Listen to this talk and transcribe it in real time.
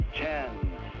10,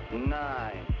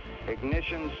 9,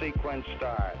 ignition sequence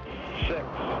start. 6.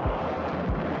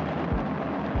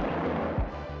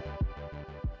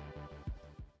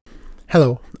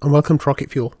 Hello and welcome to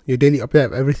Rocket Fuel, your daily update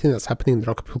of everything that's happening in the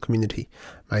Rocket Fuel community.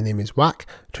 My name is Wack.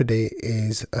 Today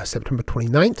is September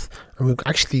 29th and we've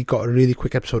actually got a really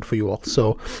quick episode for you all.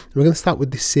 So we're going to start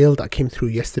with the sale that came through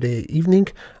yesterday evening,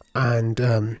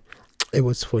 and it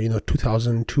was for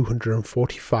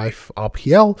 2,245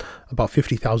 RPL, about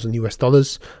 50,000 US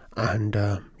dollars. And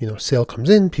sale comes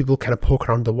in, people kind of poke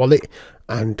around the wallet,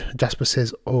 and Jasper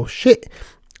says, "Oh shit."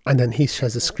 And then he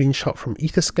shares a screenshot from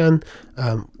Etherscan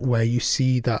where you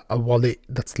see that a wallet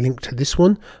that's linked to this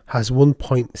one has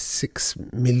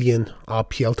 1.6 million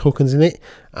RPL tokens in it.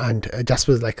 And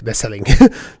Jasper's like, they're selling.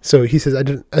 So he says,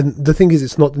 and the thing is,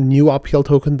 it's not the new RPL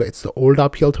token, but it's the old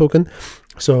RPL token.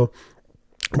 So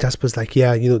Jasper's like,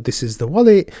 yeah, this is the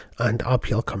wallet, and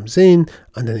RPL comes in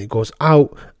and then it goes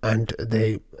out, and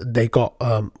they got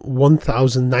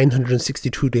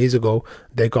 1,962 days ago,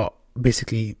 they got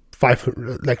basically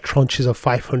 500 tranches of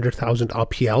 500,000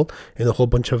 RPL in a whole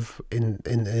bunch of in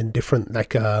different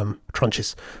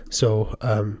tranches. So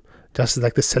just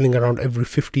like they're selling around every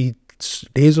 50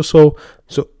 days or so.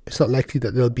 So it's not likely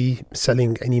that they'll be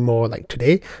selling any more like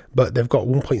today, but they've got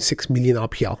 1.6 million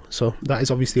RPL. So that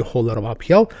is obviously a whole lot of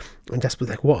RPL. And Jasper's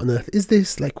like, what on earth is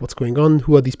this? Like, what's going on?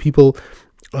 Who are these people?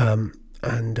 Let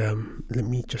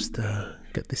me just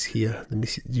get this here. Let me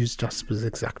use Jasper's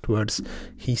exact words.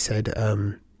 He said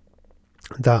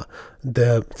that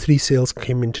the 3 sales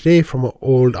came in today from an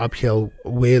old RPL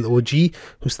whale OG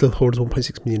who still holds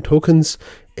 1.6 million tokens.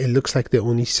 It looks like they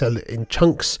only sell it in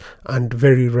chunks and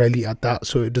very rarely at that,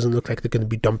 so it doesn't look like they're going to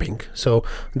be dumping. So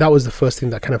that was the first thing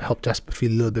that kind of helped Jasper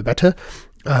feel a little bit better.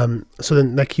 So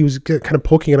then he was kind of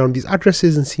poking around these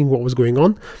addresses and seeing what was going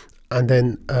on. And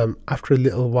then after a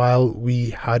little while,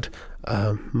 we had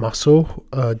Marceau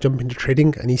jump into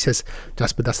trading, and he says,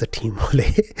 Jasper, that's a team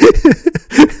wallet.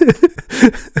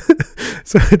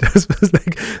 So Jasper's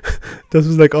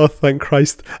like, oh, thank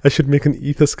Christ, I should make an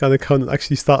Etherscan account and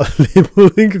actually start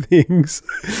labeling things.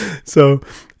 So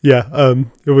yeah,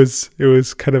 it was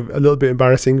kind of a little bit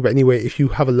embarrassing, but anyway, if you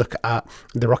have a look at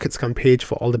the Rocket Scan page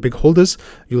for all the big holders,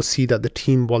 you'll see that the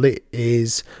team wallet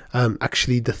is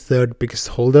actually the 3rd biggest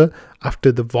holder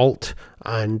after the vault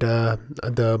and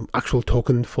the actual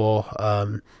token for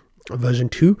version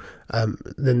 2.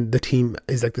 Then the team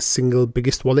is like the single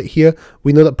biggest wallet here.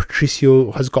 We know that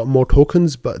Patricio has got more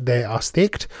tokens, but they are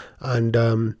staked, and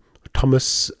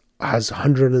Thomas has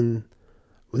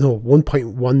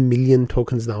 1.1 million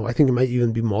tokens now. I think it might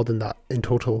even be more than that in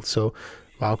total. So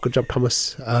wow, good job,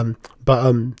 Thomas.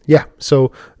 Yeah,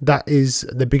 so that is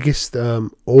the biggest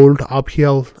old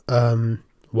RPL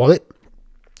wallet.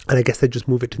 And I guess they just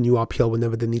move it to new RPL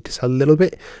whenever they need to sell a little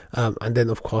bit. And then,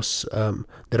 of course, there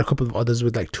are a couple of others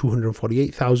with like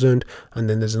 248,000. And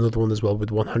then there's another one as well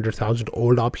with 100,000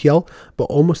 old RPL. But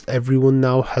almost everyone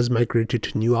now has migrated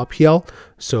to new RPL.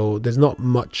 So there's not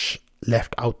much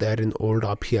left out there in old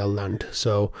RPL land.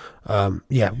 So,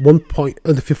 yeah,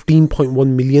 the 15.1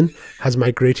 million has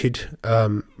migrated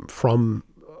from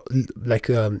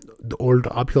the old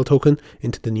RPL token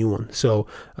into the new one. So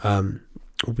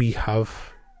we have...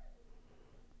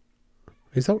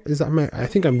 Is that my? I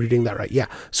think I'm reading that right. Yeah.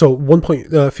 So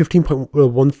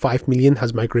 15.15 million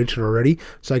has migrated already.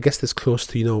 So I guess there's close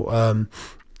to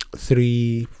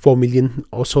 3-4 million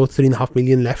or so, 3.5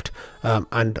 million left, and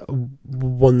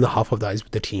 1.5 of that is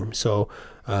with the team. So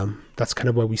that's kind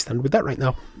of where we stand with that right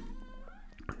now.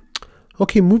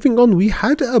 Okay, moving on. We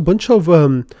had a bunch of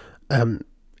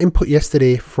input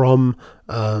yesterday from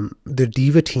the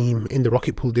Diva team in the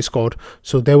Rocket Pool Discord.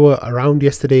 So they were around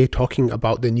yesterday talking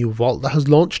about the new vault that has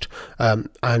launched,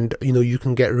 and you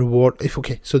can get reward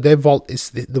so their vault is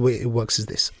the way it works is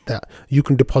this, that you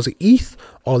can deposit ETH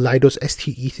or Lidos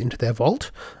ST ETH into their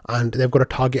vault, and they've got a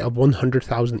target of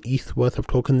 100,000 ETH worth of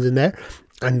tokens in there.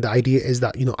 And the idea is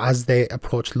that as they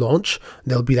approach launch,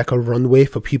 there'll be like a runway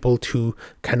for people to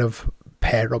kind of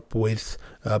pair up with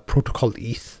Protocol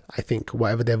ETH, I think,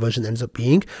 whatever their version ends up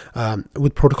being,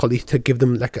 with Protocol ETH to give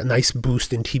them like a nice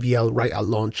boost in TVL right at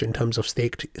launch in terms of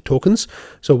staked tokens.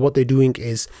 So what they're doing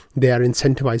is they are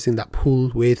incentivizing that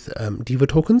pool with Diva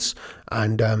tokens,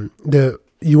 and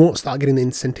you won't start getting the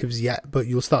incentives yet, but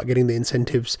you'll start getting the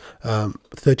incentives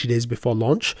 30 days before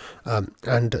launch.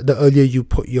 And the earlier you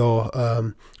put your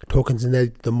tokens in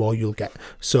there, the more you'll get.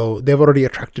 So they've already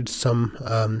attracted some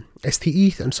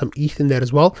ST-ETH and some ETH in there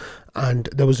as well. And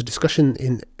there was a discussion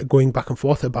in going back and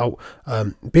forth about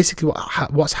basically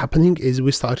what's happening is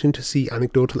we're starting to see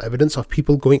anecdotal evidence of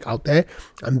people going out there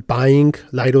and buying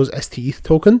Lido's ST-ETH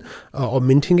token or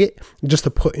minting it just to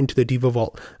put into the Diva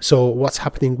vault. So what's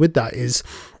happening with that is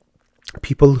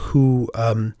people who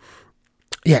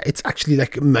it's actually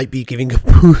like might be giving a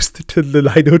boost to the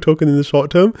Lido token in the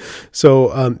short term.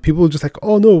 So people just like,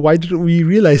 oh no, why didn't we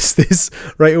realize this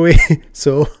right away?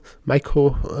 So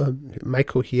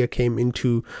Maiko here came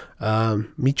into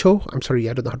Micho. I'm sorry,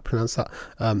 I don't know how to pronounce that.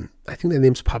 I think their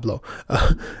name's Pablo.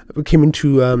 Came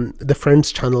into the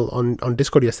Friends channel on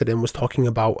Discord yesterday and was talking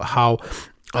about how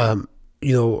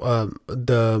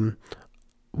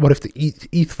what if the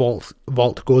ETH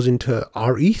vault goes into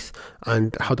our ETH,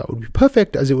 and how that would be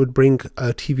perfect, as it would bring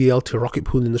TVL to Rocket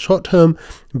Pool in the short term,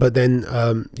 but then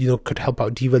could help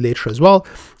out Diva later as well.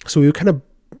 So we were kind of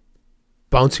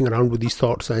bouncing around with these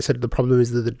thoughts, and I said the problem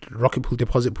is that the Rocket Pool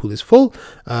deposit pool is full,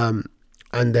 and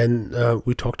then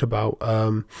we talked about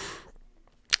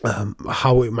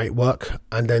how it might work,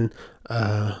 and then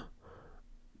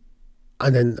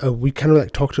we kind of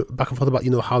like talked back and forth about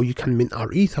how you can mint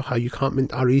our ETH or how you can't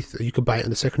mint our ETH. You could buy it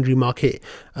on the secondary market,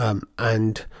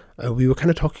 and we were kind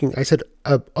of talking. I said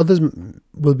others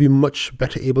will be much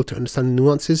better able to understand the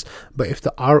nuances, but if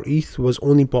the R ETH was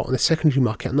only bought on the secondary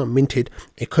market and not minted,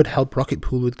 it could help Rocket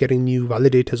Pool with getting new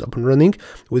validators up and running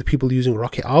with people using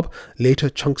Rocket Arb. Later,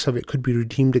 chunks of it could be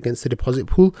redeemed against the deposit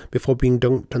pool before being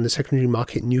dumped on the secondary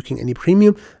market, nuking any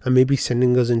premium and maybe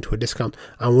sending us into a discount.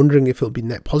 I'm wondering if it'll be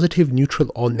net positive,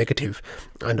 neutral, or negative.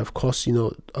 And of course,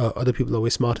 other people are way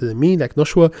smarter than me, like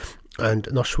Noshua. And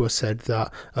Noshua said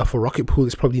that for Rocket Pool,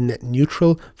 it's probably net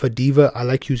neutral. For Diva, I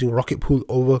like using Rocket Pool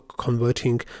over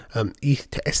converting ETH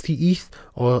to ST-ETH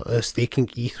or staking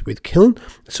ETH with Kiln.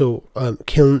 So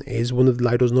Kiln is one of the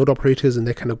Lido's node operators, and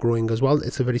they're kind of growing as well.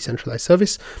 It's a very centralized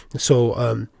service. So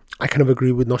I kind of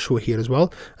agree with Noshua here as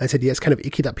well. I said, yeah, it's kind of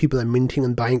icky that people are minting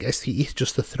and buying ST-ETH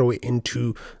just to throw it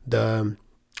into the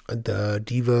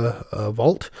Diva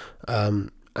vault.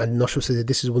 And Noshua said that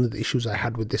this is one of the issues I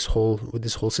had with this whole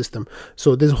system.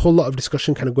 So there's a whole lot of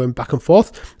discussion kind of going back and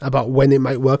forth about when it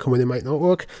might work and when it might not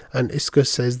work. And Iska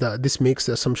says that this makes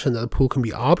the assumption that the pool can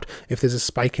be arbed. If there's a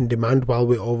spike in demand while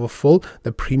we're over full,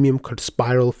 the premium could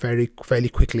spiral fairly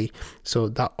quickly. So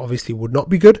that obviously would not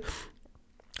be good.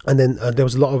 And then there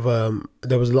was a lot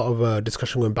of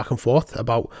discussion going back and forth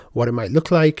about what it might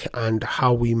look like and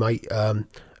how we might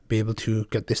be able to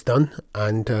get this done,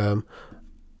 and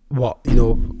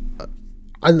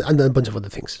and a bunch of other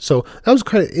things. So that was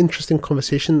quite an interesting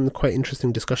conversation, quite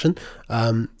interesting discussion.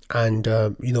 Diva,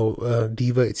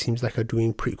 it seems like, are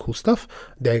doing pretty cool stuff.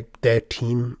 Their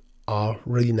team are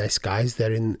really nice guys.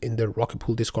 They're in the Rocket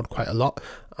Pool Discord quite a lot,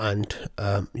 and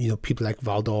people like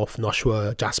Valdorf,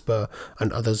 Noshua, Jasper,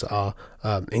 and others are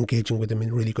engaging with them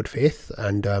in really good faith,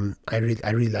 and I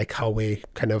really like how we're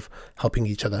kind of helping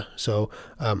each other. So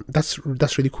that's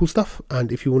really cool stuff,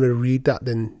 and if you want to read that,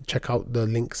 then check out the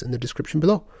links in the description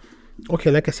below.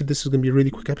 Okay, like I said, this is going to be a really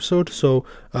quick episode. So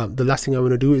the last thing I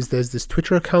want to do is there's this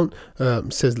Twitter account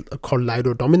says called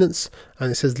Lido Dominance,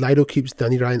 and it says Lido keeps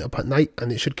Danny Ryan up at night,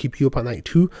 and it should keep you up at night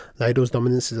too. Lido's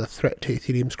dominance is a threat to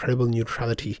Ethereum's credible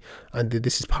neutrality, and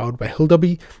this is powered by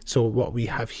Hildobby. So what we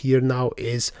have here now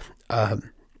is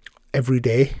every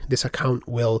day this account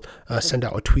will send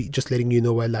out a tweet just letting you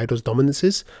know where Lido's dominance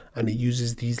is, and it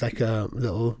uses these like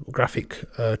little graphic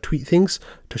tweet things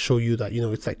to show you that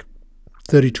it's like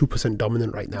 32%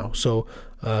 dominant right now. So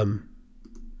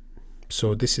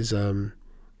this is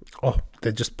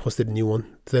they just posted a new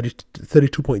one,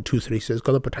 32.23, so it's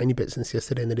gone up a tiny bit since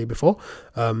yesterday and the day before.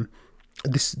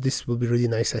 This will be really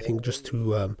nice, I think, just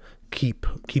to keep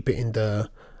it in the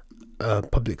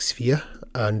public sphere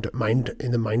and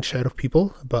in the mind share of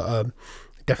people, but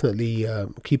definitely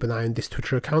keep an eye on this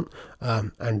Twitter account,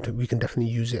 and we can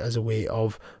definitely use it as a way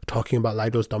of talking about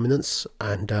Lido's dominance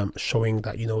and showing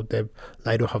that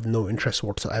Lido have no interest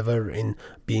whatsoever in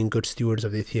being good stewards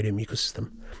of the Ethereum ecosystem.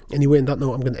 Anyway, on that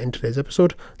note, I'm going to end today's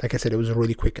episode. Like I said, it was a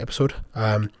really quick episode.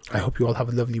 I hope you all have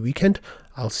a lovely weekend.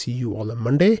 I'll see you all on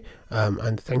Monday,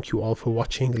 and thank you all for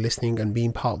watching, listening, and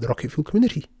being part of the Rocket Fuel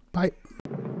community. Bye.